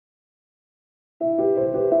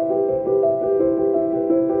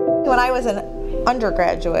When I was an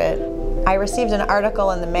undergraduate, I received an article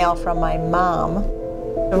in the mail from my mom.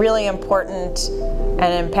 A really important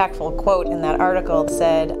and impactful quote in that article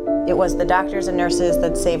said, "It was the doctors and nurses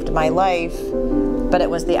that saved my life, but it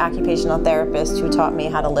was the occupational therapist who taught me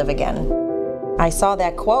how to live again." I saw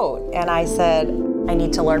that quote and I said, I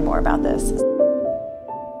need to learn more about this.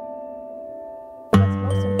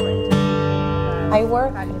 I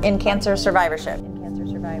work in cancer survivorship.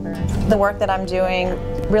 The work that I'm doing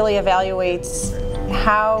really evaluates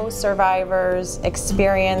how survivors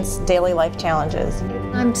experience daily life challenges.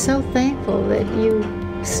 I'm so thankful that you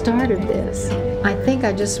started this. I think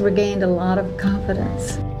I just regained a lot of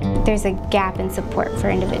confidence. There's a gap in support for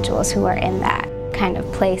individuals who are in that kind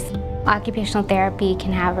of place. Occupational therapy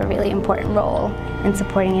can have a really important role in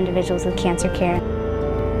supporting individuals with cancer care.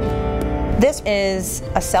 This is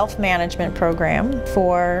a self-management program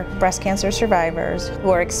for breast cancer survivors who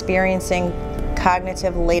are experiencing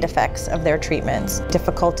cognitive late effects of their treatments,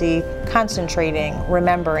 difficulty concentrating,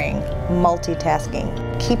 remembering, multitasking,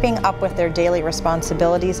 keeping up with their daily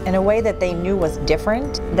responsibilities in a way that they knew was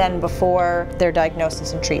different than before their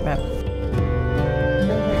diagnosis and treatment.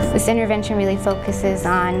 This intervention really focuses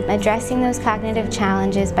on addressing those cognitive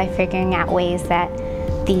challenges by figuring out ways that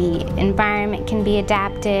the environment can be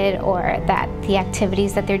adapted or that the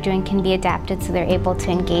activities that they're doing can be adapted so they're able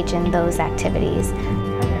to engage in those activities.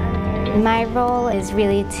 My role is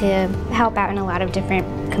really to help out in a lot of different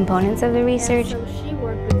components of the research. So she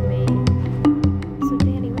worked with me. So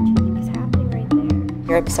Danny, what do you think is happening right there?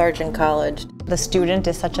 Here at Sargent College, the student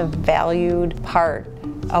is such a valued part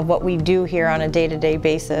of what we do here on a day-to-day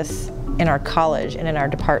basis in our college and in our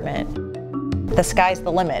department. The sky's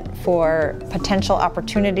the limit for potential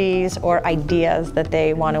opportunities or ideas that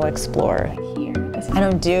they want to explore. I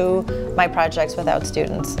don't do my projects without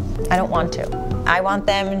students. I don't want to. I want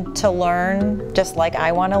them to learn just like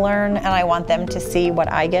I want to learn, and I want them to see what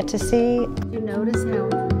I get to see. You notice how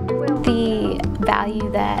The value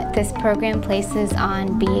that this program places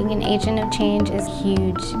on being an agent of change is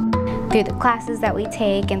huge. Through the classes that we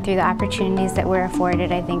take and through the opportunities that we're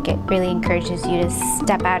afforded, I think it really encourages you to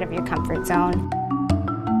step out of your comfort zone.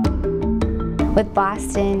 With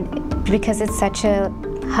Boston, because it's such a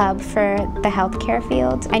hub for the healthcare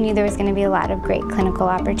field, I knew there was going to be a lot of great clinical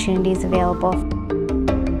opportunities available.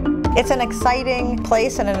 It's an exciting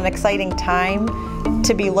place and an exciting time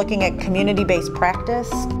to be looking at community-based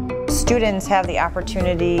practice. Students have the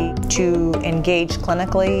opportunity to engage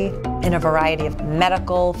clinically in a variety of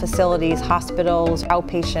medical facilities, hospitals,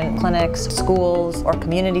 outpatient clinics, schools, or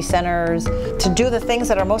community centers to do the things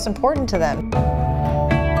that are most important to them.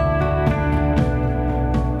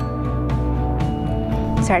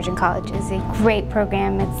 Sargent College is a great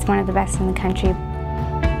program. It's one of the best in the country.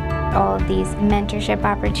 All of these mentorship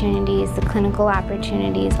opportunities, the clinical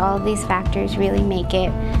opportunities, all of these factors really make it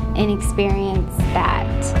an experience that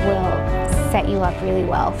will set you up really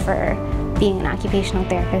well for being an occupational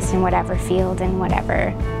therapist in whatever field and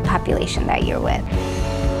whatever population that you're with.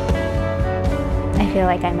 I feel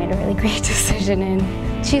like I made a really great decision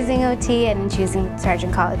in choosing OT and in choosing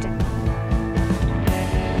Sargent College.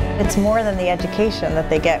 It's more than the education that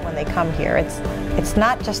they get when they come here. It's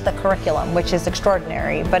not just the curriculum, which is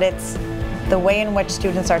extraordinary, but it's the way in which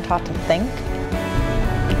students are taught to think.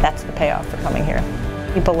 That's the payoff for coming here.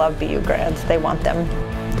 People love BU grads. They want them.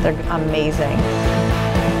 They're amazing.